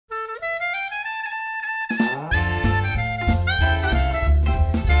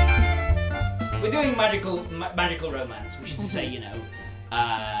we're doing magical romance, which is to say,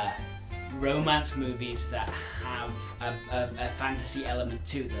 romance movies that have a fantasy element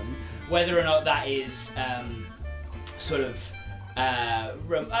to them, whether or not that is I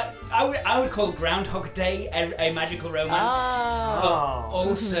would call Groundhog Day a magical romance, but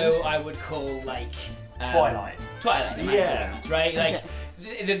also I would call Twilight a magical romance, right? Like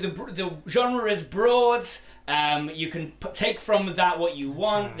the genre is broad. You can take from that what you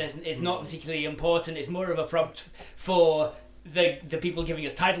want. It's not particularly important. It's more of a prompt for the people giving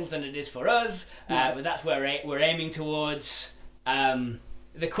us titles than it is for us. But that's where we're aiming towards.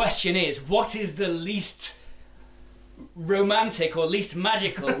 The question is, what is the least romantic or least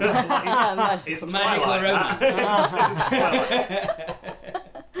magical magical romance?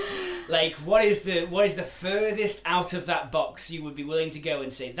 Like, what is the furthest out of that box you would be willing to go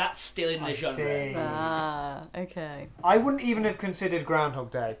and say that's still in the genre? Okay. I wouldn't even have considered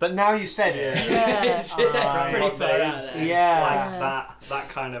Groundhog Day, but now you said it. It's pretty far out there. That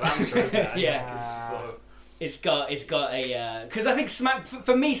kind of answer, isn't it? It's got a because I think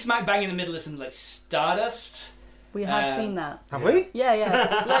for me smack bang in the middle is something like Stardust. We have seen that. Have we?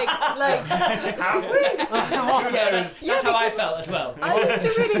 Yeah. Like. Have we? That's how I felt as well. I used to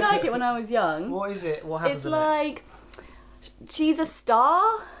really like it when I was young. What is it? What happens It's in like she's a star,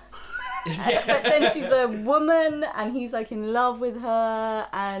 but then she's a woman, and he's like in love with her,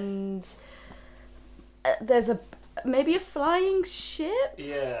 and there's maybe a flying ship.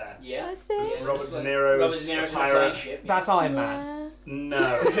 Yeah. I think. Yeah. Robert De Niro's in a pirate. flying ship. That's Iron Man. Yeah.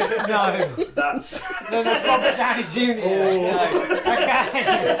 No. No. That's Robert Downey Jr.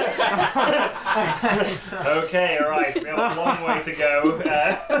 okay. All right. We have a long way to go.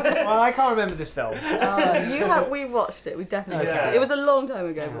 Well, I can't remember this film. We watched it. We definitely watched Yeah. it. It was a long time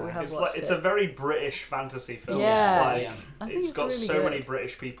ago, but we have watched It's it. a very British fantasy film. Yeah. Like, I think it's got really so good. many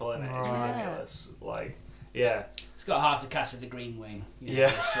British people in it. It's Right. ridiculous. Like, yeah. It's got half the cast of The Green Wing.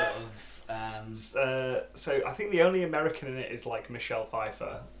 Sort of. So I think the only American in it is like Michelle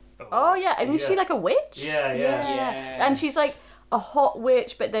Pfeiffer. Oh yeah, and is she like a witch? Yeah. And she's like a hot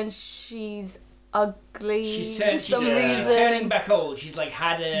witch, but then she's ugly. She's for some reason. turning back old. She's like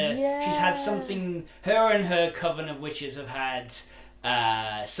had Yeah. she's had something. Her and her coven of witches have had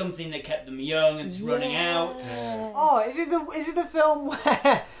something that kept them young and it's running out. Oh, is it the film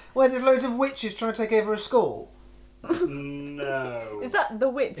where there's loads of witches trying to take over a school? No. Is that The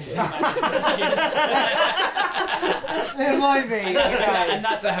Witch? It might be. Okay. And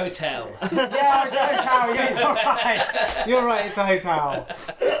that's a hotel. Yeah, it's a hotel. Yeah, you're right. You're right. It's a hotel.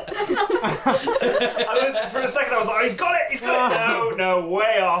 For a second I was like, he's got it. No,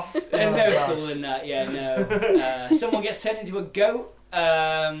 way off. There's no school in that. Yeah, no. Someone gets turned into a goat.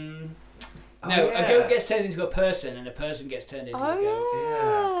 A goat gets turned into a person, and a person gets turned into a goat.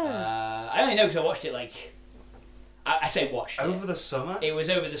 Yeah. I only know because I watched it like. I say watched it. Over the summer? It was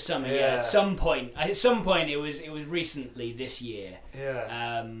over the summer, yeah. At some point, it was recently this year.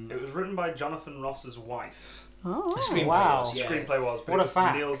 Yeah. It was written by Jonathan Ross's wife. Oh. The screenplay Wow. was, yeah. Screenplay was, but What a it's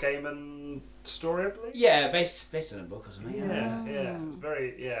fact. Neil Gaiman story, I believe. Yeah, based on a book or something. Yeah. It was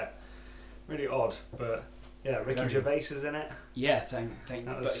very, really odd, but yeah, Ricky Gervais is in it. Yeah, thank.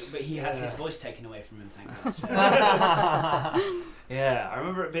 But he has his voice taken away from him. Thank God. Yeah, I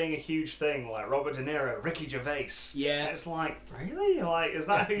remember it being a huge thing, like Robert De Niro, Ricky Gervais. Yeah. And it's like, really? Like, is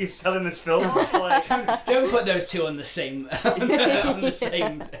that who you're selling this film? Like, Don't put those two on the same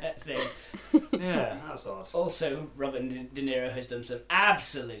thing. yeah, that's odd. Also, Robert De Niro has done some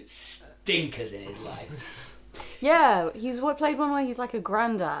absolute stinkers in his life. Yeah, he's played one where he's like a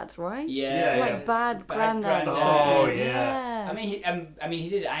granddad, right? Yeah, Like bad granddad. Oh, yeah. I mean, he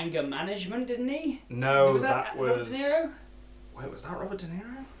did Anger Management, didn't he? No, was that was... Robert De Niro? Wait, was that Robert De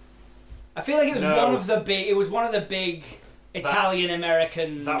Niro? I feel like it was No. one of the big. It was one of the big Italian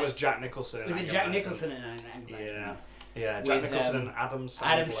American. That was Jack Nicholson. Was it Anger Jack Management. Nicholson in Anger Management? Yeah, Jack With, Nicholson and Adam Sandler.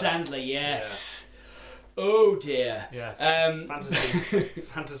 Adam Sandler, yes. Oh dear. Yeah.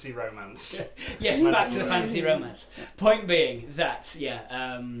 Fantasy romance. Yes, back to the fantasy romance. Point being that,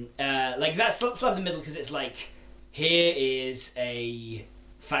 like that's slap in the middle because it's like here is a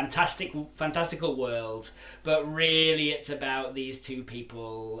fantastical world, but really it's about these two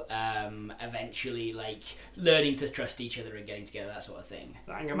people eventually like learning to trust each other and getting together, that sort of thing.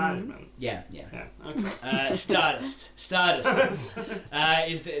 Anger Management. Yeah. Okay. Stardust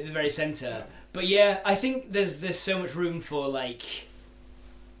is the very centre. But yeah, I think there's so much room for like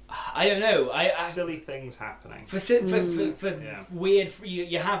I don't know. Silly things happening. For weird.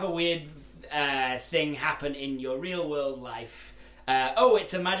 You have a weird thing happen in your real world life,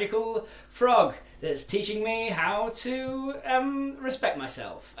 it's a magical frog that's teaching me how to respect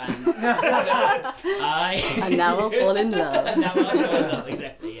myself. And And now I'll fall in love. And now I'll fall in love,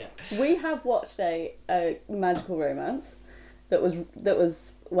 exactly, yeah. We have watched a magical romance that was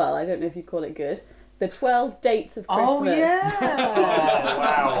well, I don't know if you call it good. The 12 Dates of Christmas. Oh yeah. Oh,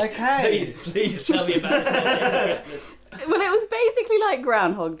 wow. Okay. Please tell me about this 12 Days of Christmas. Well, it was basically like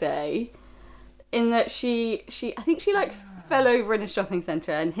Groundhog Day, in that she I think she like fell over in a shopping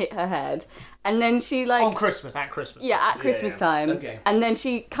centre and hit her head, and then she like On Christmas, at Christmas. yeah at Christmas time, Okay. and then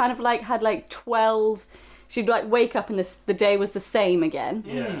she kind of like had like 12. She'd like wake up and the day was the same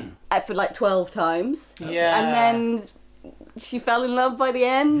again for like 12 times, Yeah. and then she fell in love by the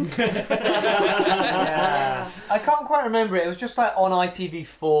end. Yeah. I can't quite remember it. It was just like on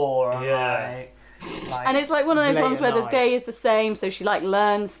ITV4. Yeah. Like, And it's like one of those late ones at where the night. day is the same, so she like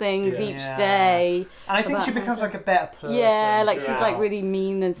learns things Yeah. each Yeah. day. And I think about she becomes how like a better person. Yeah, like she's like throughout. really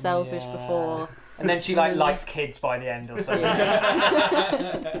mean and selfish Yeah. before. And then she like likes kids by the end or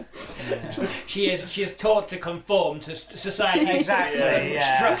something. She is taught to conform to society's Exactly,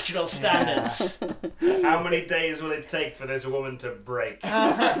 yeah. structural standards. How many days will it take for this woman to break?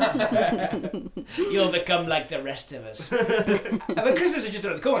 You'll become like the rest of us. But Christmas is just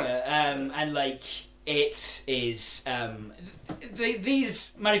around the corner, and like it is.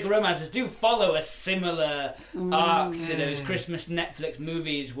 These magical romances do follow a similar arc to those Christmas Netflix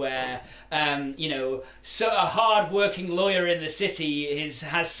movies where, so a hard-working lawyer in the city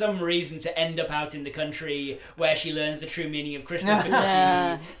has some reason to end up out in the country where she learns the true meaning of Christmas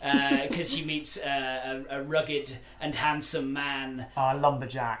because she meets a rugged and handsome man.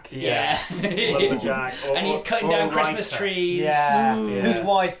 Lumberjack. Yes. Yeah. Lumberjack. And he's cutting or down a Christmas writer. trees. Yeah. Yeah. Whose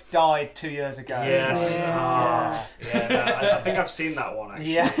wife died 2 years ago. Yes. Yeah. Yeah, no, I think I've seen that one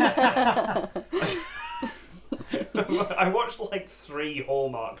actually. Yeah. I watched like 3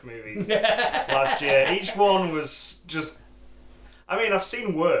 Hallmark movies last year. Each one was just. I mean, I've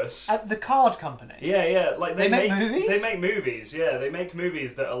seen worse. At the card company. Yeah. Like They make movies? They make movies. Yeah, they make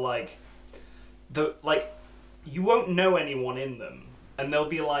movies that are like, you won't know anyone in them, and they'll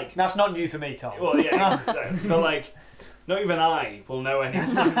be like. That's not new for me, Tom. Well, yeah, but like. Not even I will know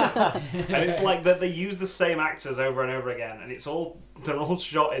anyone. And it's like that they use the same actors over and over again, and they're all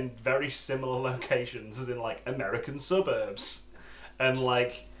shot in very similar locations, as in like American suburbs, and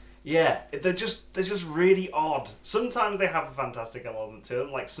like they're just really odd. Sometimes they have a fantastic element to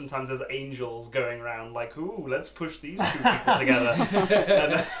them, like sometimes there's angels going around like, ooh, let's push these 2 people together,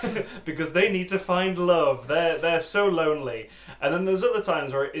 and, because they need to find love. They're so lonely. And then there's other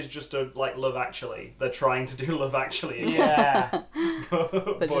times where it is just like Love Actually. They're trying to do Love Actually again. Yeah.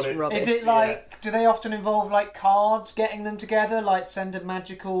 But just rubbish. Is it like, do they often involve like cards getting them together? Like send a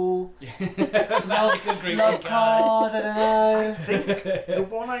magical love card, I don't know. I think the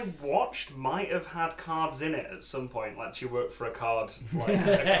one I watched might have had cards in it at some point. Like she worked for a card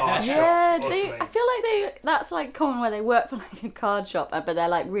Yeah, shop or I something. feel like that's like common where they work for like a card shop, but they're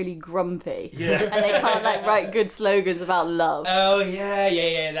like really grumpy. Yeah. And they can't like write good slogans about love. Oh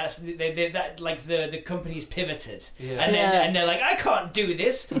yeah. That's that like the company's pivoted, and then Yeah. and they're like, I can't do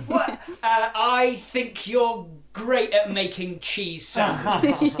this. What? I think you're great at making cheese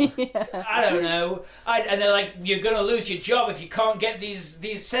sandwiches. I don't know. And they're like, you're gonna lose your job if you can't get these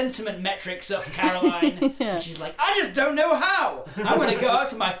sentiment metrics up, Caroline. And she's like, I just don't know how. I'm gonna go out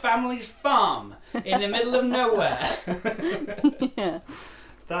to my family's farm in the middle of nowhere.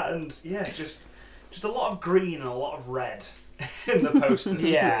 That and just a lot of green and a lot of red in the posters.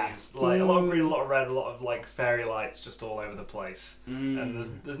 Yeah. Please. Like a lot of green, a lot of red, a lot of like fairy lights just all over the place. And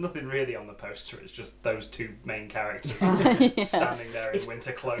there's nothing really on the poster. It's just those 2 main characters standing there in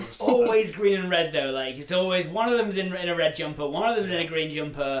winter clothes. Always green and red though. Like it's always one of them's in a red jumper, one of them's in a green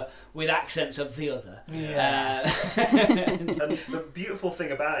jumper with accents of the other. Yeah. And the beautiful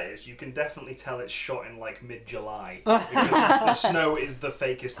thing about it is you can definitely tell it's shot in like mid-July because the snow is the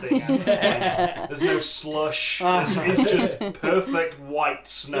fakest thing ever. There's no slush. It's just perfect white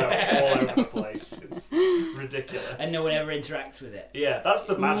snow all over the place. It's ridiculous. And no one ever interacts with it. Yeah, that's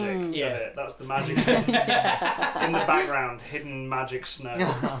the magic of Yeah. it. That's the magic of it. In the background, hidden magic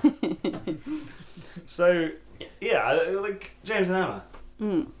snow. So, yeah, like James and Emma,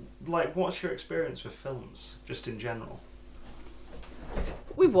 like, what's your experience with films, just in general?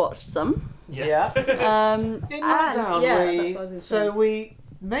 We've watched some. Yeah. In And lockdown, yeah, that's what I was gonna say. we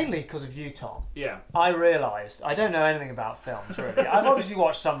mainly because of you, Tom. Yeah. I realised I don't know anything about films really. I've obviously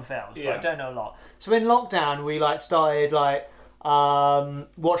watched some films, but Yeah. I don't know a lot. So in lockdown, we like started like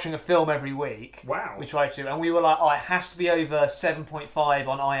watching a film every week. Wow. We tried to, and we were like, oh, it has to be over 7.5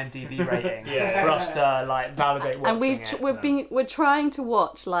 on IMDb rating Yeah. for us to like validate watching And it. we're trying to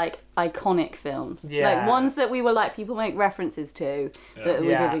watch like iconic films, Yeah. like ones that we were like people make references to that we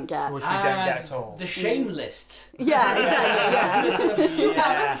didn't get. Which we don't get at all. The shame list. Yeah, You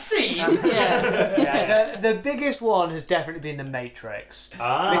haven't seen. yeah. Yeah, the biggest one has definitely been The Matrix.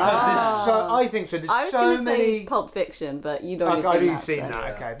 Ah. Because there's so, I think so. There's I was so going to many. say Pulp Fiction, but you'd already I've seen already that. seen so.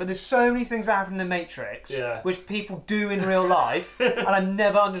 that, okay. But there's so many things that happen in The Matrix, Yeah. which people do in real life, and I've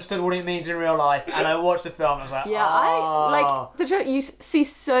never understood what it means in real life. And I watched the film, and I was like, Yeah, I like the joke. You see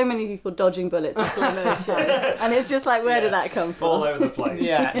so many people dodging bullets in slow motion, and it's just like, where did that come from? All over the place.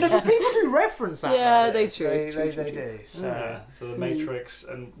 Yeah, no, but people do reference that. Yeah, though. they They do. So. Yeah. So The Matrix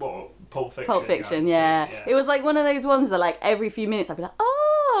and what? Pulp Fiction. Pulp you Fiction, haven't yeah. seen, It was like one of those ones that like every few minutes I'd be like,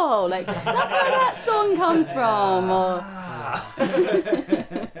 oh, like that's where that song comes from. Or,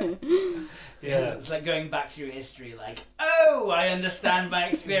 Yeah. It's like going back through history, like, oh, I understand my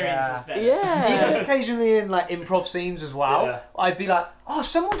experiences Yeah. better. yeah. Even occasionally in like improv scenes as well, Yeah. I'd be like, "Oh,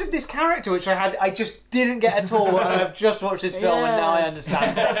 someone did this character which I just didn't get at all, and I've just watched this film and now I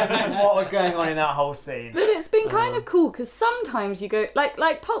understand what was going on in that whole scene." But it's been kind of cool because sometimes you go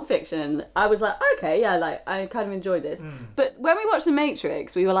like Pulp Fiction. I was like, okay, yeah, like I kind of enjoyed this. But when we watched The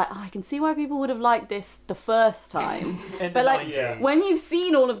Matrix, we were like, oh, I can see why people would have liked this the first time. In But the like 90s. when you've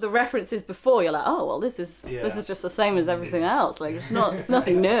seen all of the references before, you're like, oh well, this is just the same as everything else. Like it's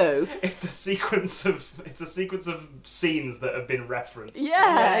nothing new. It's a sequence of scenes that have been referenced.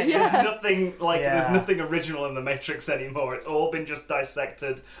 Yeah. There's nothing Yeah. there's nothing original in the Matrix anymore. It's all been just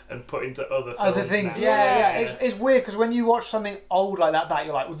dissected and put into other films. Other things, now. yeah. It's weird because when you watch something old like that back,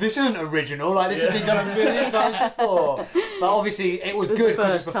 you're like, well, this isn't original. Like this has been done a million times before. But obviously, it was It was good the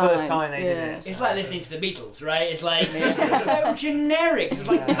because it's the first first time, time they yeah. did it. It's like listening to the Beatles, right? It's like, this is so generic. It's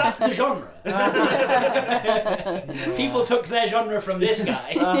like, that's the genre. People took their genre from this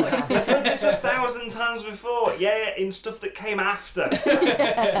guy. I've heard this 1,000 times before. Yeah, in stuff that came after.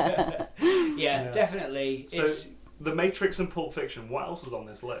 Yeah, definitely. So, It's, The Matrix and Pulp Fiction. What else was on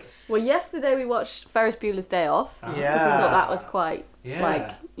this list? Well, yesterday we watched Ferris Bueller's Day Off because we thought that was quite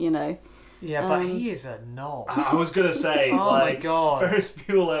like Yeah, but he is a knob. I was gonna say, Oh like, my God. Ferris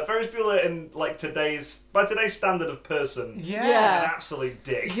Bueller in like by today's standard of person, is Yeah. Yeah. an absolute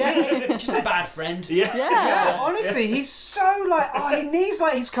dick. Yeah. just a bad friend. Yeah. Yeah, honestly, he's so like, he needs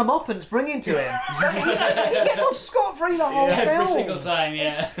like his comeuppance bringing to him. He gets off scot-free the whole film. Every single time,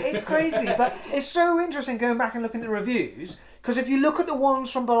 yeah. It's crazy, but it's so interesting going back and looking at the reviews. Because if you look at the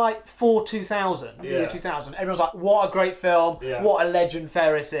ones from like 2000, the year 2000, everyone's like, what a great film, what a legend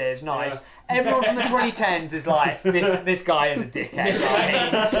Ferris is, nice. Yeah. Everyone from the 2010s is like, this guy is a dickhead.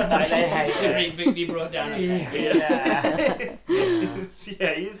 Like, they hate him. Considering be brought down. Okay. Yeah.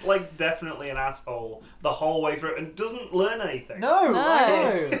 Yeah, he's like definitely an asshole the whole way through and doesn't learn anything. No, No. I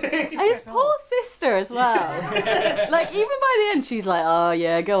know. And his poor sister as well. Like even by the end, she's like, "Oh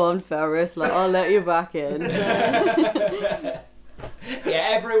yeah, go on, Ferris. Like I'll let you back in." Yeah,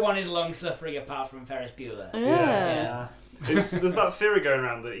 everyone is long suffering apart from Ferris Bueller. Yeah. There's that theory going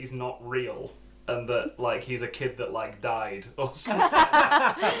around that he's not real. And that, like, he's a kid that, like, died or something.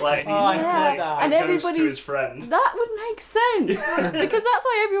 Like, he's I just, saw like, that. a And ghost to everybody's- his friend. That would make sense because that's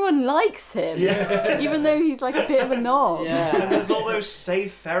why everyone likes him, even though he's like a bit of a knob. Yeah. And there's all those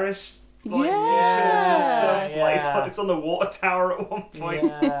Save Ferris, like, Yeah. t-shirts and stuff. Yeah. Like, it's on the water tower at one point.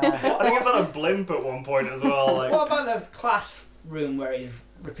 Yeah. I think it's on a blimp at one point as well. Like, What about the classroom where he's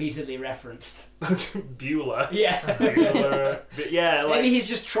repeatedly referenced? Bueller. Yeah. Bueller. But yeah, like... Maybe he's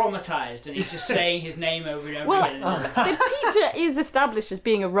just traumatized and he's just saying his name over and over Well, again. the teacher is established as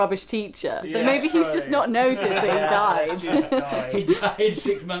being a rubbish teacher, so Yeah, maybe he's just right. not noticed that he died. He died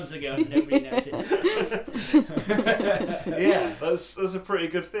 6 months ago and nobody noticed. Yeah, that's a pretty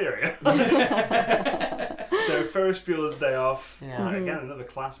good theory. So Ferris Bueller's Day Off. Yeah. Again, another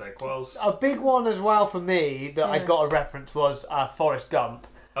classic. What else? A big one as well for me that I got a reference was Forrest Gump.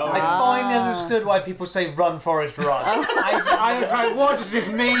 Oh, I finally understood why people say "Run, Forrest, run." I was like, "What does this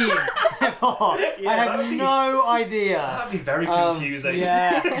mean?" I had that'd be- no idea. that'd be very confusing.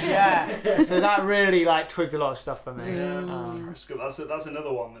 Yeah. So that really like twigged a lot of stuff for me. Forrest Gump, that's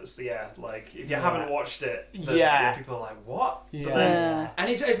another one that's like if you haven't watched it, people are like, what? But Yeah. then, And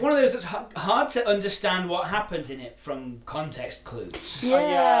it's one of those that's hard to understand what happens in it from context clues.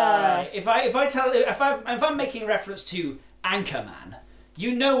 Yeah. If I'm making reference to Anchorman,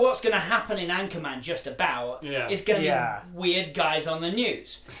 you know what's going to happen in Anchorman just about. Yeah. It's going to Yeah. be weird guys on the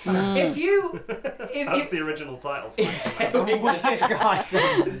news. If you, that's the original title. For Weird guys.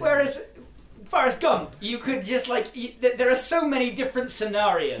 whereas Forrest Gump, you could just like there are so many different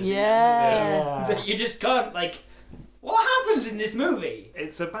scenarios Yeah. that you just can't like. What happens in this movie?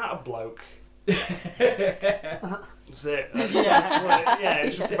 It's about a bloke. That's it.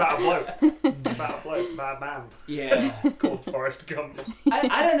 It's just about a bloke. It's about a bloke, about a band. Yeah. Called Forrest Gump.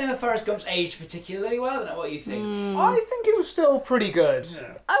 I don't know if Forrest Gump's aged particularly well. I don't know what you think. I think it was still pretty good.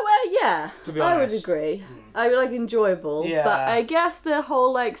 Yeah. Oh, yeah. To be I would honest. agree. I would like enjoyable. Yeah. But I guess the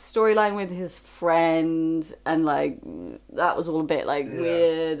whole like storyline with his friend and like that was all a bit like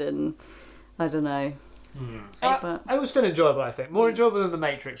weird and I don't know. But It was still enjoyable, I think. More enjoyable than The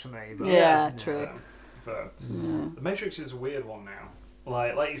Matrix for me. But yeah, true. But The Matrix is a weird one now.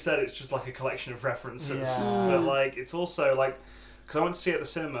 Like you said, it's just like a collection of references. Yeah. But like it's also like because I went to see it at the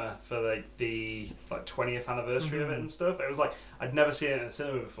cinema for like the 20th anniversary of it and stuff. It was like I'd never seen it in a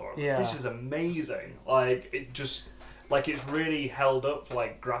cinema before. Yeah. This is amazing. Like it just like it's really held up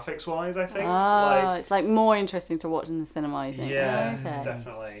like graphics wise. I think. It's like more interesting to watch in the cinema, I think. Yeah, Okay.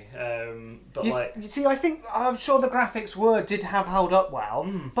 definitely. But You, like. you see, I'm sure the graphics did have held up well,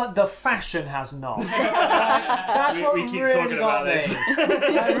 but the fashion has not. That's what we keep really talking got about me. this.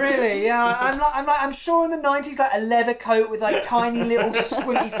 Really, yeah. I'm sure in the 90s, like a leather coat with like tiny little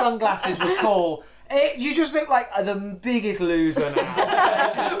squinty sunglasses was cool. You just look like the biggest loser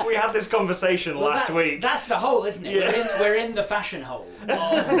now. We had this conversation last week. That's the hole, isn't it? Yeah. We're in the fashion hole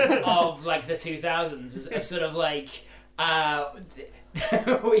of like the 2000s. It's sort of like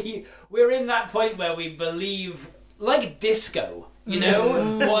we're in that point where we believe like disco,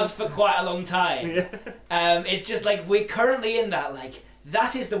 was for quite a long time. It's just like we're currently in that like.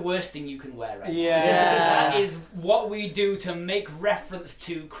 That is the worst thing you can wear right Yeah. now. That is what we do to make reference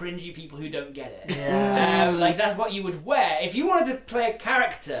to cringy people who don't get it. Yeah. Like that's what you would wear if you wanted to play a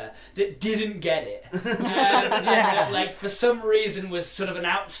character that didn't get it. And that, like for some reason was sort of an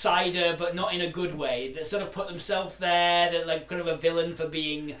outsider, but not in a good way. That sort of put themselves there. That like kind of a villain for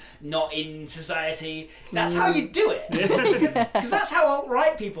being not in society. That's how you do it. Because that's how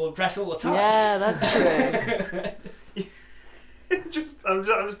alt-right people dress all the time. Yeah, that's true. I'm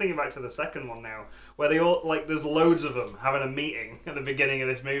just thinking back to the second one now, where they all like there's loads of them having a meeting at the beginning of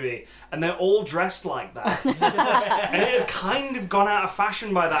this movie, and they're all dressed like that, and it had kind of gone out of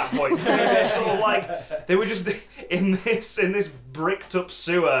fashion by that point. So they were sort of like they were just in this bricked up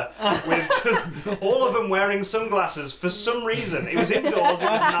sewer with just all of them wearing sunglasses for some reason. It was indoors, it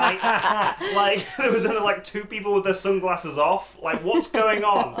was night. Like there was only like 2 people with their sunglasses off. Like what's going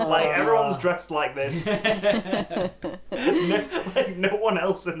on? Like everyone's dressed like this. No one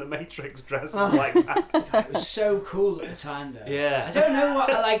else in the Matrix dresses like that. It was so cool at the time, though. Yeah. I don't know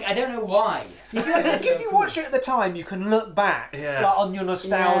I don't know why. You see, I think if you watch it at the time, you can look back like, on your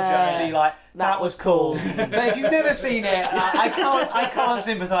nostalgia and be like, that was cool. But if you've never seen it, I can't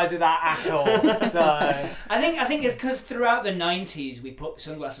sympathise with that at all. So I think it's because throughout the 90s we put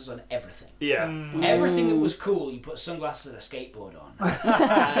sunglasses on everything. Yeah. Everything that was cool, you put sunglasses and a skateboard on,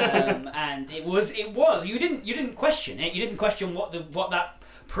 and it was you didn't question it. You didn't question what that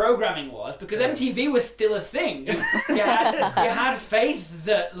programming was because MTV was still a thing. You had faith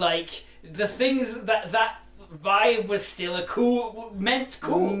that like the things that vibe was still meant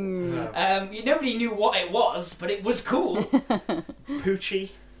cool. Nobody knew what it was, but it was cool. Poochie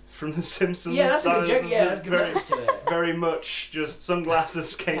from The Simpsons. Yeah, that's a good joke. Yeah, that's good very, reference to it. very much just sunglasses,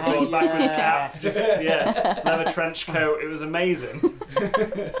 skateboard, backwards cap, just leather trench coat. It was amazing.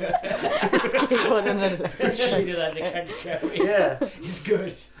 Skateboard and then Treated like the trench coat. Yeah. It's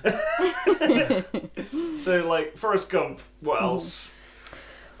good. So like Forrest Gump. What else?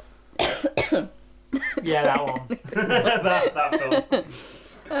 yeah, that one. that film.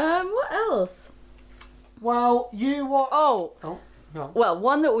 what else? Well, you watch. Oh. go on. Well,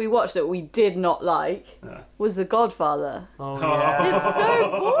 one that we watched that we did not like was The Godfather. Oh, yeah. It's so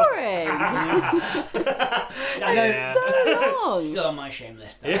boring. Yeah. It's so long. Still on my shame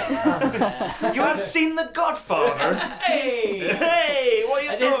list. Though. You haven't seen The Godfather? Hey! Hey, what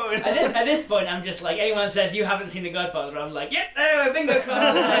are you doing? At this point, I'm just like, anyone says you haven't seen The Godfather, I'm like, yep, there, bingo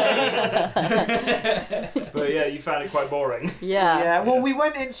card. But yeah, you found it quite boring. Yeah, well, we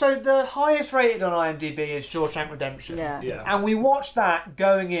went in. So the highest rated on IMDb is Shawshank Redemption. Yeah. And we watched that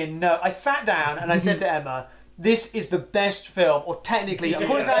going in. No, I sat down and I said to Emma, this is the best film, or technically,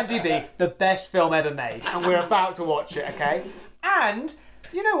 according to IMDb, the best film ever made. And we're about to watch it, okay? And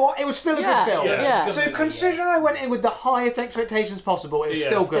You know what? It was still a Yeah. good film. Yeah. It's a So good movie, considering I went in with the highest expectations possible, it was Yeah.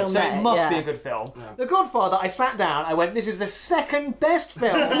 still good. Still So it met, must yeah. be a good film. Yeah. The Godfather, I sat down, I went, this is the second best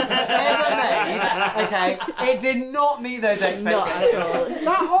film ever made. Okay, it did not meet those Not expectations. at all.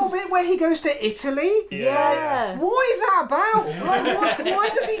 That whole bit where he goes to Italy. Yeah. What is that about? Like, why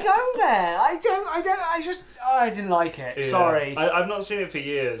does he go there? I didn't like it. Yeah. Sorry. I've not seen it for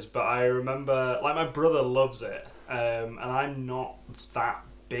years, but I remember, like, my brother loves it, and I'm not that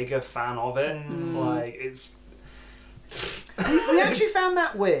big a fan of it. Like, it's... We actually found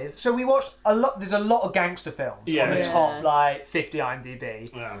that with, so we watched a lot, there's a lot of gangster films Yeah. on the Yeah. top, like 50 IMDb.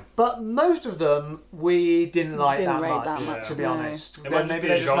 Yeah. But most of them we didn't like Didn't that rate much, that much, to be no. honest. It Then might just maybe be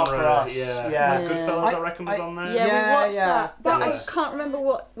they're a just not for genre, us. yeah. Yeah. Like, Goodfellas, I I- reckon, was on there. Yeah, Yeah, we watched yeah. that. That I was- can't remember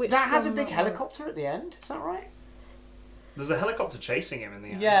which That has a one big that was. helicopter at the end, is that right? There's a helicopter chasing him in the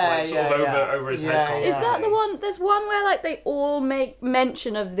end. Yeah, like, sort of yeah. over his Yeah, head yeah. constantly. Is that the one? There's one where like they all make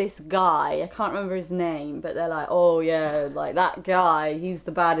mention of this guy. I can't remember his name, but they're like, oh yeah, like that guy, he's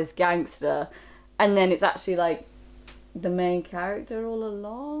the baddest gangster, and then it's actually like the main character all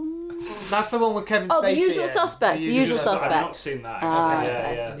along. That's the one with Kevin Spacey. Oh, The Usual in. Suspects, The Usual I've not Suspects. seen that. Ah, Actually.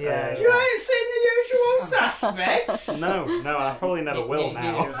 okay. Yeah. Yeah. You ain't seen The Usual Suspects? No, I probably never will now.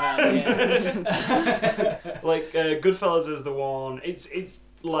 Neither have I, yeah. Like Goodfellas is the one. It's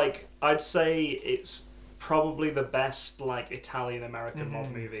like I'd say it's probably the best like Italian American mob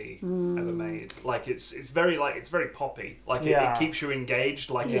movie ever made. Like it's very poppy. Like Yeah. it keeps you engaged.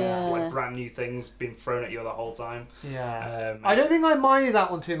 Like Yeah. like brand new things being thrown at you the whole time. Yeah. Um, I don't think I minded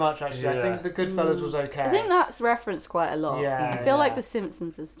that one too much, actually. I Yeah. think The Goodfellas was okay. I think that's referenced quite a lot. Yeah, I feel like yeah. The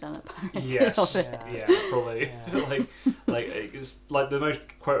Simpsons has done a parody Yes, of it. yeah, probably. Yeah. like it's like the most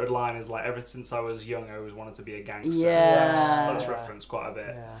quoted line is like, ever since I was young, I always wanted to be a gangster. Yeah. That's Yeah. referenced quite a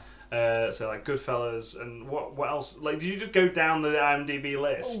bit. Yeah. So like Goodfellas and what else? Like, did you just go down the IMDb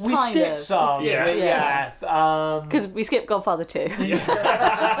list? We Kind skipped of. some. Yeah. Because Because we skipped Godfather 2.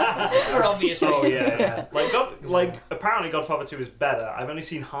 For obvious reasons. Oh yeah. Like apparently Godfather 2 is better. I've only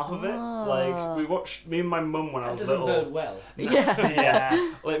seen half of it. Ah. Like we watched me and my mum when I That was doesn't little. bode well. Yeah.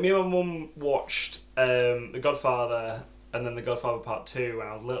 yeah. Like me and my mum watched The Godfather and then The Godfather Part 2 when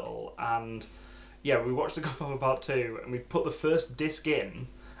I was little, and yeah, we watched The Godfather Part 2 and we put the first disc in,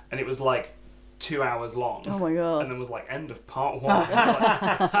 and it was like 2 hours long. Oh my god. And then was like, end of part 1.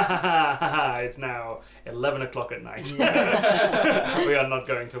 It's now 11 o'clock at night. We are not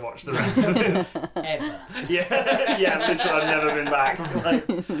going to watch the rest of this. Ever. Yeah, literally, I've never been back. Like,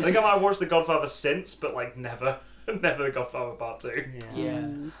 I think I might have watched The Godfather since, but like never The Godfather Part 2. Yeah.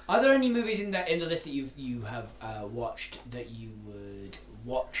 Are there any movies in the list that you have watched that you would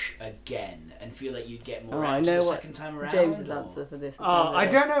watch again and feel like you'd get more Oh, I out of know the what second time around? James's or- answer for this is I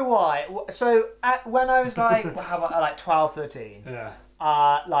don't know why. So when I was like, how about like 12, 13, Yeah.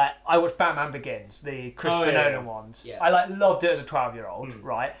 like I watched Batman Begins, the Christopher Oh, yeah. Nolan ones. Yeah. I like loved it as a 12-year-old,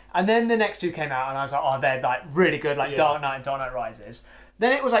 right? And then the next two came out, and I was like, oh, they're like really good, like Yeah. Dark Knight and Dark Knight Rises.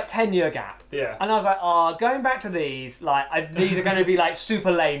 Then it was like 10-year gap. Yeah. And I was like, oh, going back to these, like these are going to be like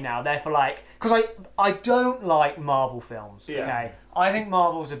super lame now. They're for like, because I don't like Marvel films. Yeah. Okay, I think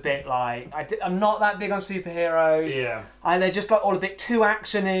Marvel's a bit like I'm not that big on superheroes. Yeah. And they're just like all a bit too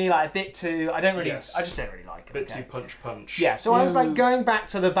actiony, like a bit too. I just don't really like A them. bit too punch. Yeah, so I was like going back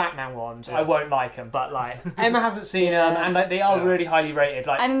to the Batman ones. I won't like them, but like Emma hasn't seen them, and like, they are Yeah. really highly rated.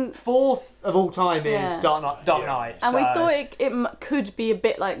 Like And- fourth of all time is Yeah. Dark Yeah. Knight. And we so- thought it could be a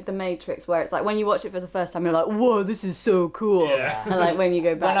bit like The Matrix, where it's like when you watch it for the first time, you're like, whoa, this is so cool. Yeah. And like when you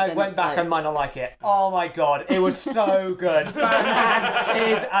go back, when I then went it's back, like, I might not like it. Oh my god, it was so good. Batman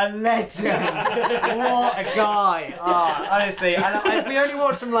is a legend. What a guy. Honestly, and if we only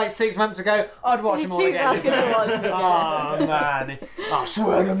watched him like 6 months ago, I'd watch he them all keeps again. asking to watch them again. Oh man. Oh,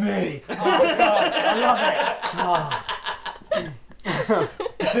 swear to me. Oh god, I love it.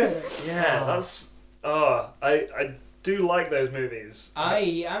 Yeah, that's. I do like those movies.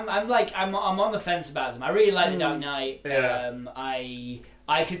 I'm on the fence about them. I really like The Dark Knight. Yeah.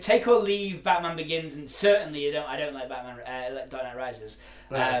 I could take or leave Batman Begins, and certainly I don't like Dark Knight Rises.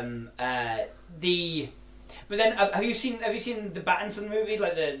 Right. But then have you seen the Pattinson movie,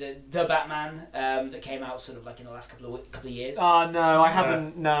 like the Batman that came out sort of like in the last couple of years? Oh no, I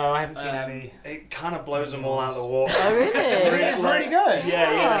haven't. No, I haven't seen any. It kind of blows them all out of the water. Oh really? It's really good.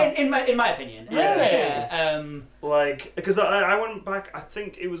 Yeah. In my opinion. Really? Yeah. Like, because I went back, I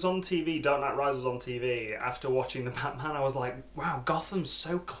think it was on TV, Dark Knight Rises was on TV, after watching the Batman, I was like, wow, Gotham's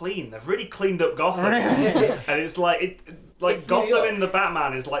so clean. They've really cleaned up Gotham. Really? And it's like, like It's New Gotham York. in the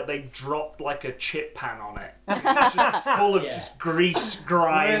Batman is like they dropped like a chip pan on it. It's just full of Yeah. just grease,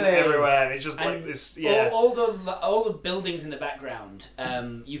 grime Really? everywhere. And it's just like And this. Yeah. all the buildings in the background,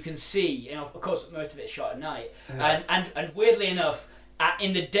 you can see. You know, of course, most of it's shot at night, and weirdly enough,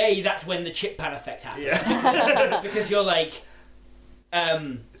 in the day, that's when the chip pan effect happens. Yeah. Because you're like,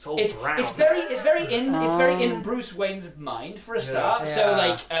 It's all brown. it's very in Bruce Wayne's mind for a start. Yeah. So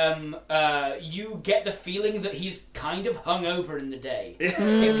like, you get the feeling that he's kind of hungover in the day. If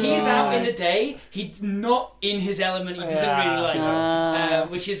he's out in the day, he's not in his element. He doesn't really like it,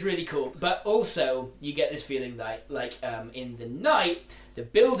 which is really cool. But also, you get this feeling that like in the night, the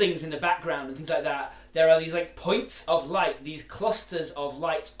buildings in the background and things like that, there are these like points of light, these clusters of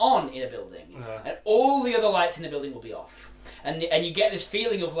lights on in a building, and all the other lights in the building will be off. And you get this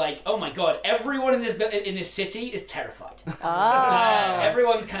feeling of like, oh my god, everyone in this city is terrified.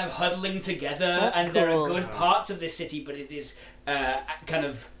 Everyone's kind of huddling together, That's and there are cool. good parts of this city, but it is kind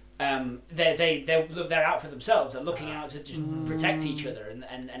of they're out for themselves. They're looking out to just protect each other,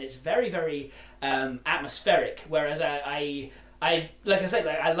 and it's very very atmospheric. Whereas I like I said,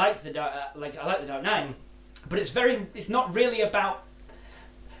 like I like the Dark Knight, but it's not really about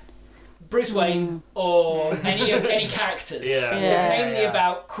Bruce Wayne or any characters. Yeah. It's mainly Yeah.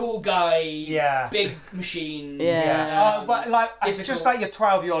 about cool guy, Yeah. big machine. Yeah. But like, it's difficult. just like your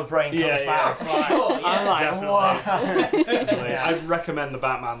 12-year-old brain comes Yeah, back. For sure, yeah. I'm like, Definitely. what? Definitely. I'd recommend the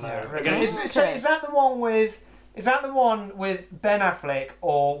Batman though. Again, it's, So is that the one with? Is that the one with Ben Affleck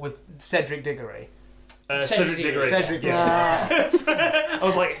or with Cedric Diggory? Cedric Diggory. Cedric Diggory. I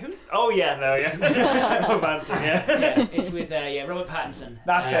was like, who? Oh yeah, no, yeah. Romantic, yeah. Yeah, it's with Robert Pattinson.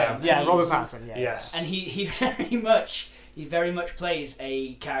 That's him. Yeah, and Robert he's- Pattinson. Yeah. Yes. And he very much plays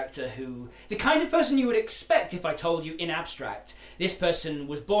a character who, the kind of person you would expect if I told you in abstract, this person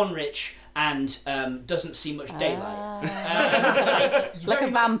was born rich and doesn't see much daylight. Like a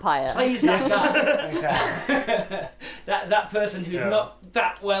very much vampire. plays that guy. Okay. that person who's Yeah. not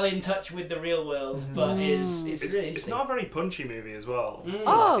that well in touch with the real world, but is It's, really it's interesting. not a very punchy movie as well. So,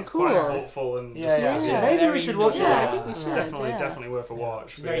 Oh, it's quite cool. thoughtful and Yeah, yeah. just, Yeah. Maybe we Very should watch noir. it. Yeah, I think we should. definitely worth a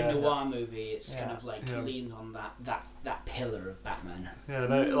watch. It's a but very yeah. noir movie. It's kind Yeah. of like Yeah. leans on that pillar of Batman. Yeah,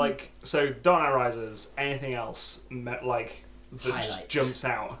 no, like so. Dark Knight Rises. Anything else like that just Highlights. jumps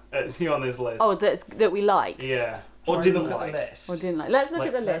out at you on this list? Oh, that we liked. yeah. Shall Or we didn't look at the like. list? Or didn't like. Let's look Like,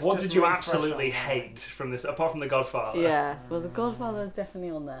 at the list. What Just did you refresh absolutely on that. hate from this, apart from The Godfather? Yeah. Well, The Godfather is definitely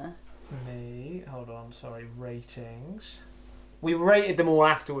on there. Me. Hold on. Sorry. Ratings. We rated them all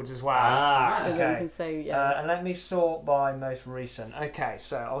afterwards as well. Ah. So then Okay. we can say yeah. And let me sort by most recent. Okay,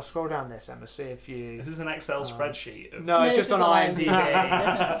 so I'll scroll down this, Emma, see if you. This is an Excel spreadsheet. Of, No, No, it's it's just on just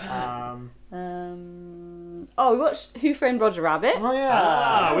on IMDb. Oh, we watched Who Framed Roger Rabbit. Oh yeah.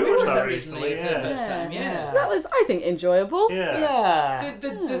 Ah, we watched that that recently. for the Yeah. first time. Yeah. That was, I think, enjoyable. Yeah. Yeah.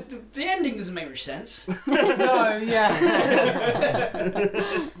 The ending doesn't make much sense. No. Yeah.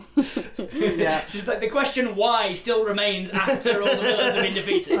 Yeah. It's just like the question why still remains after all the villains have been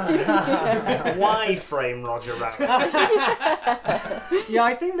defeated. Why frame Roger Rabbit? Yeah,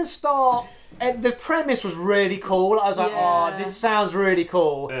 I think the start, the premise was really cool. I was like, Yeah. oh, this sounds really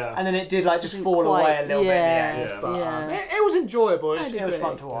cool. Yeah. And then it did like just fall quite- away a little bit yeah, in the end. yeah. But Yeah. it was enjoyable. I'd It was agree.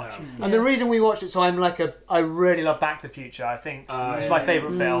 fun to watch. Yeah. And the reason we watched it, so I really love Back to the Future. I think it's my yeah.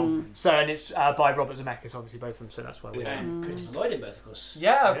 favourite film. So, and it's by Robert Zemeckis, obviously, both of them. So that's why we. Yeah. And Christopher Lloyd in both, of course.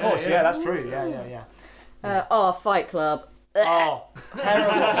 Yeah, of Yeah, course. yeah. Yeah, that's true. Yeah. Fight Club. Oh,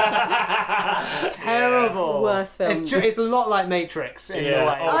 terrible. Terrible. Worst film. It's a lot like Matrix in Yeah. a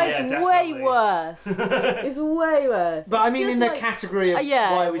way. Oh, It's yeah, way definitely. worse. It's way worse. But I It's mean, just in the like- category of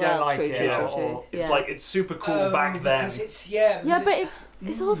yeah, why we don't well, like true, it. true, Yeah. true, or- true. It's Yeah. like it's super cool back then. Because it's, Yeah, because but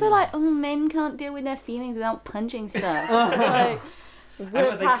it's also like, oh, men can't deal with their feelings without punching stuff. It's like, we're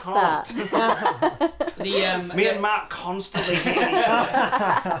Emma, they past can't. that. the Me and Matt constantly hit each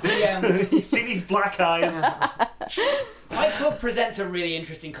other. You see these black eyes? Fight Club presents a really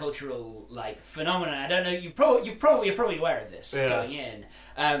interesting cultural phenomenon. I don't know. You're probably aware of this Yeah. going in,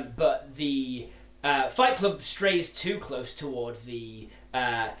 but the Fight Club strays too close toward the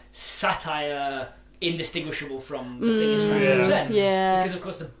satire indistinguishable from the thing it's trying to Yeah. present. Yeah. Because of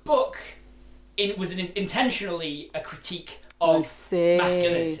course the book was intentionally a critique I of see.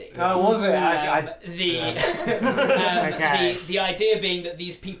 masculinity. Oh, was it? Okay. The idea being that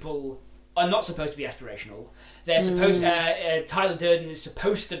these people are not supposed to be aspirational. They're supposed. Tyler Durden is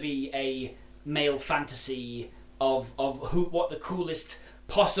supposed to be a male fantasy of what the coolest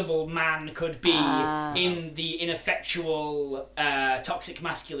possible man could be in the ineffectual toxic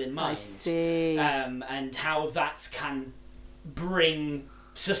masculine I mind. see. And how that can bring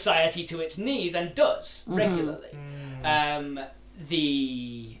society to its knees and does regularly.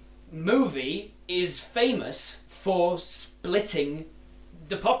 The movie is famous for splitting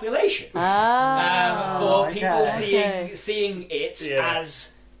the population, for people seeing it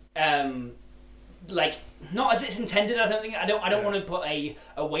as like not as it's intended. I don't want to put a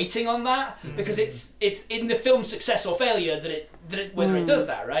weighting on that because it's in the film's success or failure that it whether it does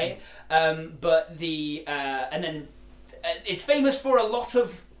that, right? But and then it's famous for a lot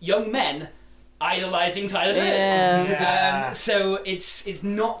of young men idolizing Tyler Durden. So it's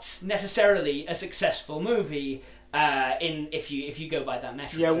not necessarily a successful movie if you go by that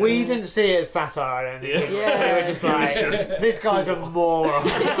metric. Yeah, we didn't see it as satire. I don't think. We were just like, this guy's a moron.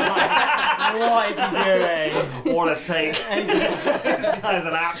 What is he doing? What a take! This guy's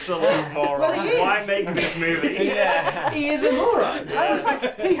an absolute moron. Well, he is. Why make this movie? He is a moron. I was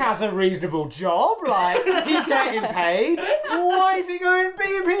like, he has a reasonable job. Like, he's getting paid. Why is he going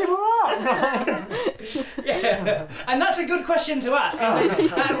beating people up? Yeah, and that's a good question to ask.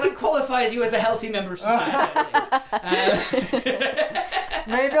 That qualifies you as a healthy member of society.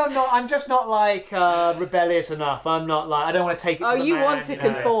 Maybe I'm not. I'm just not like rebellious enough. I'm not like. I don't want to take it. Oh, to the you man, want to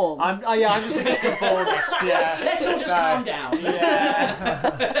conform? I'm just a bit conformist. Yeah. Let's all just calm down. Exactly.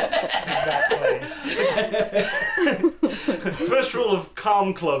 First rule of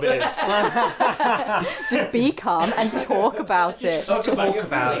Calm Club is Just be calm and talk about it. Talk about your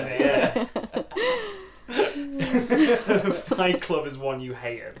feelings. Yeah. Fight Club is one you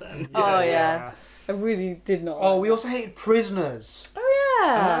hated then. Oh yeah. I really did not. Oh, we also hated Prisoners. Oh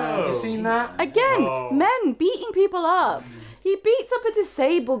yeah. Have you seen that? Again, men beating people up. He beats up a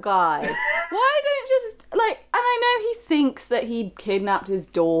disabled guy. Why don't just like? And I know he thinks that he kidnapped his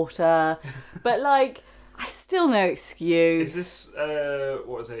daughter, but like, I still no excuse. Is this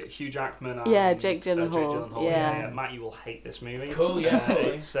what was it? Hugh Jackman. And, Jake Gyllenhaal. Yeah. Matt, you will hate this movie. Cool, yeah.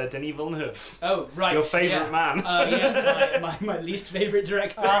 It's Denis Villeneuve. Oh, right. Your favourite man. Yeah, my least favourite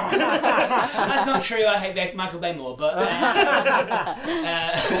director. That's not true. I hate Michael Bay more, but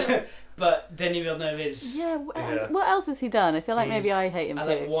but Denis Villeneuve is. Yeah. What else has he done? I feel like maybe I hate him I too.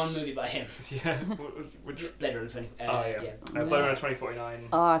 like one movie by him. Yeah. Which? Blade Runner 20. Blade Runner 2049.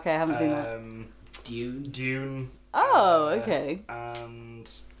 Oh, okay. I haven't seen that. Dune. Oh, okay. And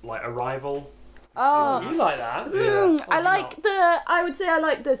like Arrival. Oh, You like that? I would say I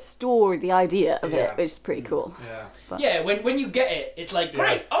like the story, the idea of it, which is pretty cool. Yeah. Yeah, when you get it, it's like,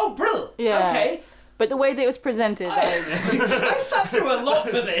 great, oh, brilliant, Yeah. okay. But the way that it was presented, I sat through a lot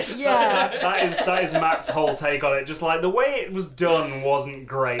for this. yeah, That is Matt's whole take on it. Just like the way it was done wasn't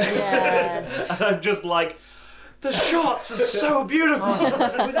great. yeah. I'm just like, the shots are so beautiful.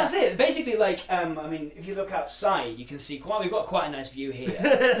 But that's it. Basically, like, I mean, if you look outside, you can see we've got quite a nice view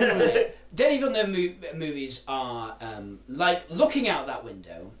here. Denis Villeneuve movies are like looking out that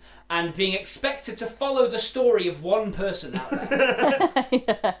window and being expected to follow the story of one person out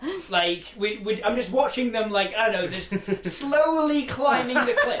there. Like, I'm just watching them, like, I don't know, just slowly climbing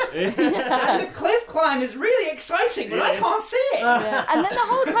the cliff. And the cliff climb is really exciting, but I can't see it. Yeah. And then the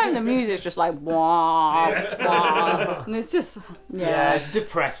whole time the music's just like wah, wah, and it's just Yeah, it's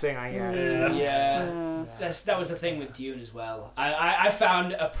depressing, I guess. Yeah. That was the thing with Dune as well. I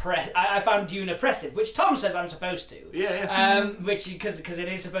found Dune oppressive, which Tom says I'm supposed to. Which because it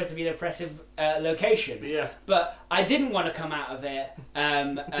is supposed to be an oppressive location. Yeah. But I didn't want to come out of it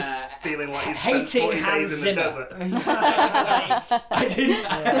Feeling like you hating Hans Zimmer. I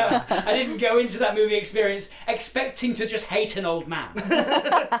didn't go into that movie experience expecting to just hate an old man.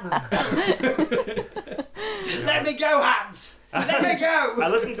 Let me go, Hans. Let me go! I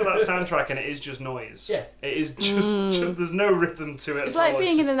listened to that soundtrack and it is just noise. Yeah. It is just there's no rhythm to it. it's like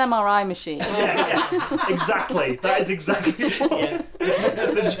being in an MRI machine. Yeah, exactly. That is exactly what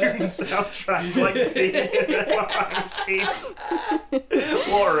the Dune soundtrack like being in an MRI machine.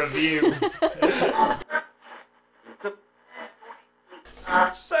 What a review.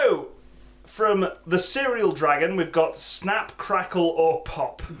 So, from the Cereal Dragon, we've got Snap, Crackle or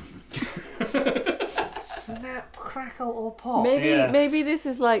Pop. Snap, crackle, or pop? Maybe this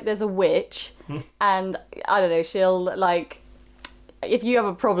is like there's a witch, and I don't know. She'll like, if you have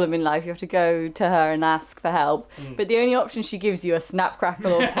a problem in life, you have to go to her and ask for help. But the only option she gives you is snap,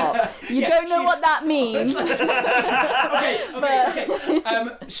 crackle, or pop. You don't know what that means.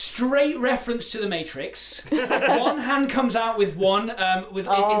 Okay. Straight reference to the Matrix. One hand comes out with one with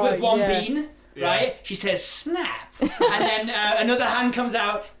one bean. Right? She says snap, and then another hand comes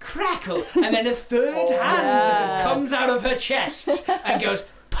out, crackle, and then a third hand comes out of her chest and goes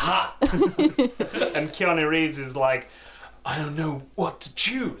pop. And Keanu Reeves is like, I don't know what to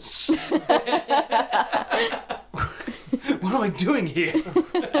choose. What am I doing here?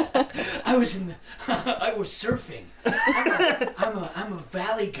 I was surfing. I'm a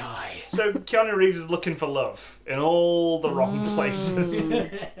valley guy. So Keanu Reeves is looking for love in all the wrong places.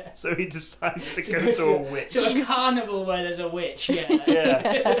 So he decides to go to a witch. To a carnival where there's a witch, yeah.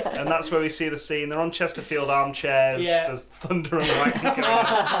 Yeah, and that's where we see the scene. They're on Chesterfield armchairs. Yeah. There's thunder and lightning going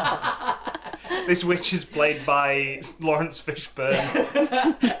on. This witch is played by Lawrence Fishburne.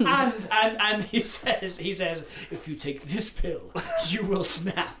 and he says, if you take this pill, you will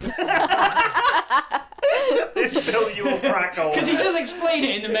snap. This pill you will crackle. Because he does explain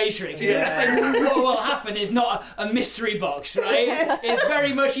it in The Matrix. He does explain what will happen is not a mystery box, right? It's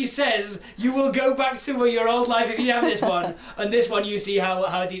very much, he says, you will go back to your old life if you have this one, and this one you see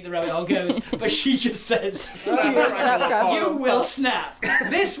how deep the rabbit hole goes. But she just says, you will snap.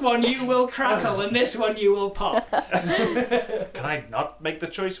 This one you will crackle, and this one you will pop. Can I not make the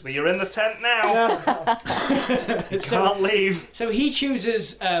choice? Well, you're in the tent now. You can't leave. So he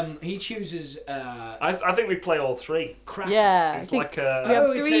chooses. I think we play all three. Crackle. Yeah. It's like a... We have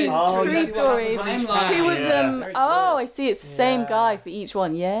it's three a stories. timeline. Two of Yeah. them. Very Oh, good. I see. It's the same guy for each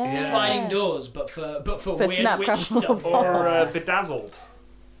one. Yeah. Yeah. Sliding doors, but for weird Snap, witch Crackle, stuff. Or Bedazzled.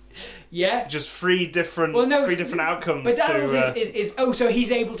 Yeah. Just three different outcomes But that to... is so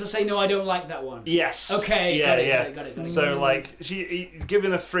he's able to say no, I don't like that one. Yes. Okay. Yeah, Got it. So like he's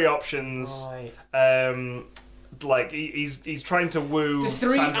given her three options. Right. Like he's trying to woo The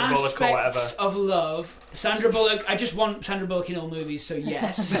three Sandra Bullock or whatever. aspects of love. Sandra Bullock. I just want Sandra Bullock in all movies, so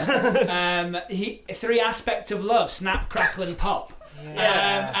yes. Three aspects of love: snap, crackle, and pop.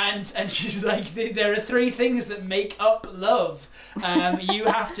 Yeah. And she's like, there are three things that make up love. You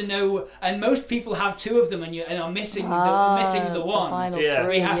have to know, and most people have two of them, and are missing the one. Final Yeah.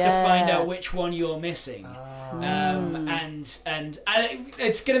 three, We have to find out which one you're missing. And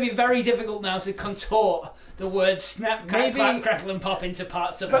it's going to be very difficult now to contort the word snap, clap, crackle, and pop into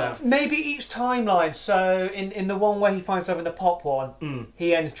parts of But maybe each timeline. So in the one where he finds love in the pop one,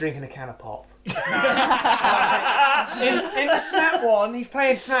 he ends drinking a can of pop. in the snap one, he's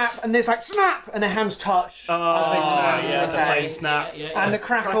playing snap, and there's like snap, and their hands touch as they snap. yeah, Okay. the plain snap. And the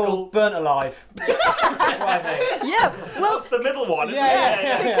crackle, burnt alive. That's what I think. Yeah. Well, That's the middle one, isn't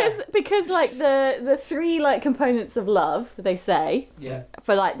Yeah. it? because like the three like components of love, they say,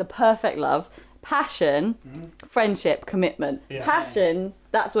 for like the perfect love: passion, friendship, commitment. Yeah. Passion,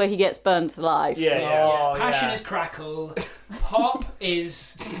 that's where he gets burned alive. Oh, Passion yeah. is crackle. Pop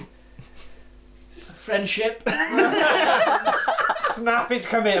is friendship. Snap is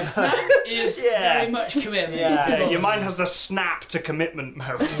commitment. Snap is very much commitment. Yeah. Yeah, your mind has a snap to commitment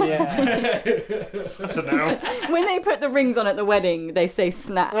mode. Yeah. To know. When they put the rings on at the wedding, they say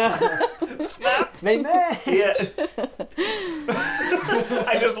snap. Snap. They may. Yeah.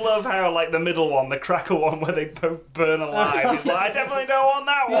 I just love how like the middle one, the crackle one, where they both burn alive. It's like I definitely don't want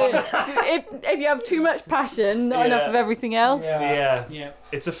that one. So if you have too much passion, not enough of everything else. Yeah.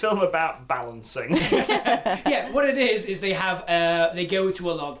 It's a film about balancing. Yeah, what it is they have they go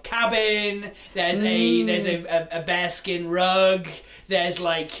to a log cabin. There's a bearskin rug. There's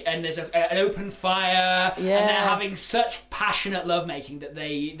an open fire, and they're having such passionate lovemaking that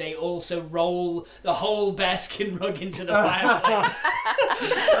they also roll the whole bearskin rug into the fireplace.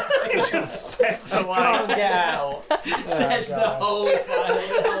 It just sets alight. Get out. Sets the whole fire.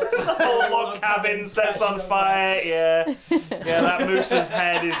 The whole log cabin sets on fire. Yeah, that moose's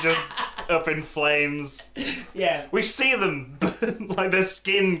head is just up in flames. Yeah. We see them, like their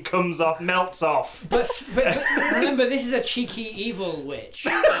skin comes off, melts off. But remember, this is a cheeky evil witch,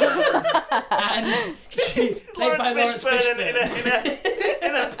 and she's played by Lawrence Fishburne.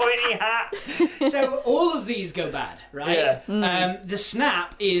 in a pointy hat. So all of these go bad, right? Yeah. The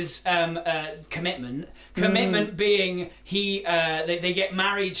snap is commitment. Commitment being they get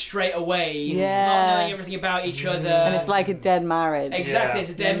married straight away, not knowing everything about each other. And it's like a dead marriage. Exactly, Yeah. it's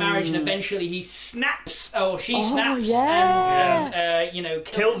a dead marriage, and eventually he snaps, or she snaps, yeah. and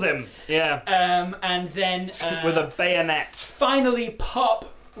Kills him. Yeah. and then With a bayonet. finally Pop,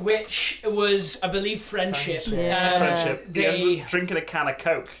 which was, I believe, friendship. Yeah. Friendship. He ends up drinking a can of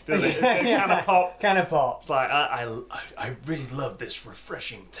Coke, doesn't he? A can of pop. Can of pop. It's like, I really love this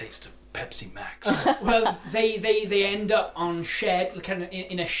refreshing taste of Pepsi Max. Well, they end up on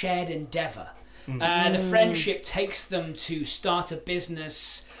in a shared endeavour. The friendship takes them to start a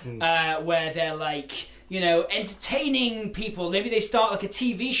business where they're like, entertaining people. Maybe they start like a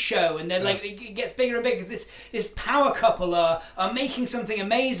TV show, and they're like, it gets bigger and bigger because this power couple are making something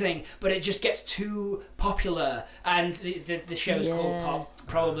amazing, but it just gets too popular, and the show's called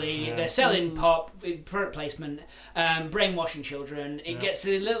probably. They're selling pop, product placement, brainwashing children. It gets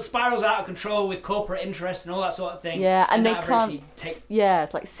a little spirals out of control with corporate interest and all that sort of thing. Yeah, and they can't.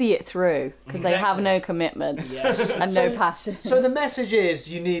 Like see it through because they have no commitment and no passion. So the message is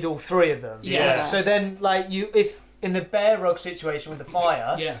you need all three of them. Yes. So then, like if in the bear rug situation with the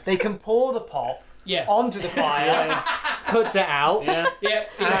fire, they can pour the pop onto the fire, puts it out.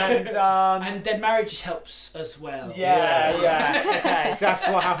 And Dead Marriage just helps as well. Okay, that's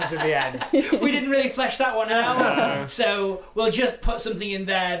what happens in the end. We didn't really flesh that one out, so we'll just put something in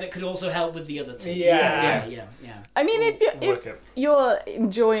there that could also help with the other two. Yeah. I mean, if you're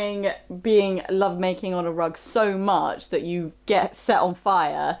enjoying being lovemaking on a rug so much that you get set on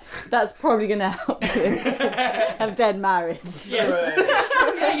fire, that's probably going to help you have Dead Marriage.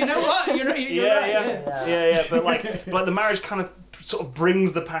 Yeah, you know what? You're right. Yeah. But like the marriage kind of sort of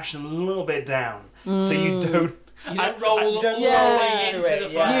brings the passion a little bit down, so you don't. You don't roll all the way into the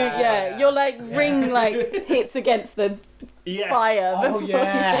fire. Your like ring like hits against the fire.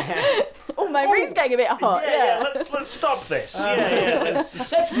 Oh, my ring's getting a bit hot. Let's stop this.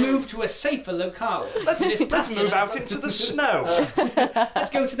 Let's move to a safer locale. Let's move out into the snow.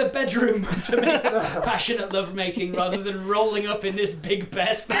 Let's go to the bedroom to make passionate lovemaking rather than rolling up in this big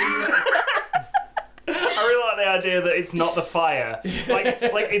bear screen. I really like the idea that it's not the fire. Like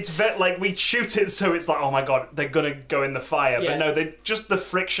it's like we shoot it so it's like, oh my god, they're gonna go in the fire. But no, they just the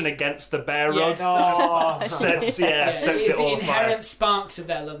friction against the bear rugs sets it all on fire. It's the inherent sparks of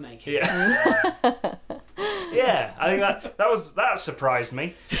their lovemaking. Yeah, I think that surprised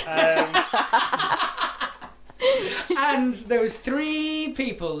me. And those three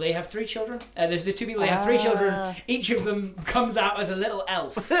people, they have three children. There's the two people, they have three children. Each of them comes out as a little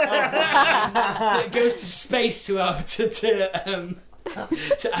elf that goes to space to advertise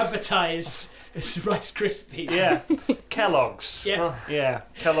Rice Krispies. Yeah, Kellogg's. Yeah,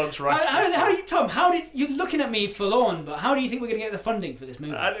 Kellogg's Rice Krispies. Tom, you're looking at me forlorn, but how do you think we're going to get the funding for this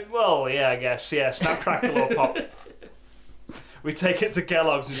movie? I guess, Snap, Crackle or Pop. We take it to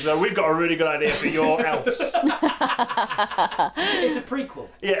Kellogg's and say, we've got a really good idea for your elves. It's a prequel.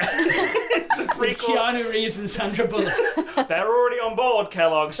 Yeah. It's a prequel. With Keanu Reeves and Sandra Bullock. They're already on board,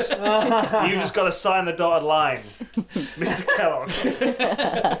 Kellogg's. You just got to sign the dotted line, Mr. Kellogg.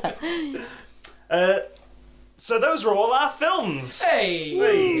 So those are all our films.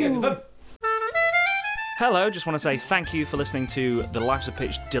 Hey. Hello, just want to say thank you for listening to the Life's a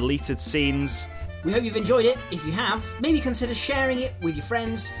Pitch deleted scenes. We hope you've enjoyed it. If you have, maybe consider sharing it with your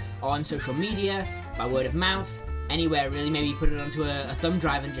friends on social media, by word of mouth, anywhere really. Maybe put it onto a thumb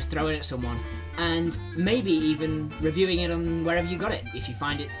drive and just throw it at someone. And maybe even reviewing it on wherever you got it. If you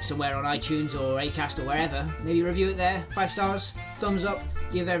find it somewhere on iTunes or Acast or wherever, maybe review it there. 5 stars, thumbs up,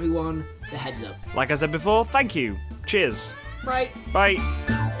 give everyone the heads up. Like I said before, thank you. Cheers. Right. Bye.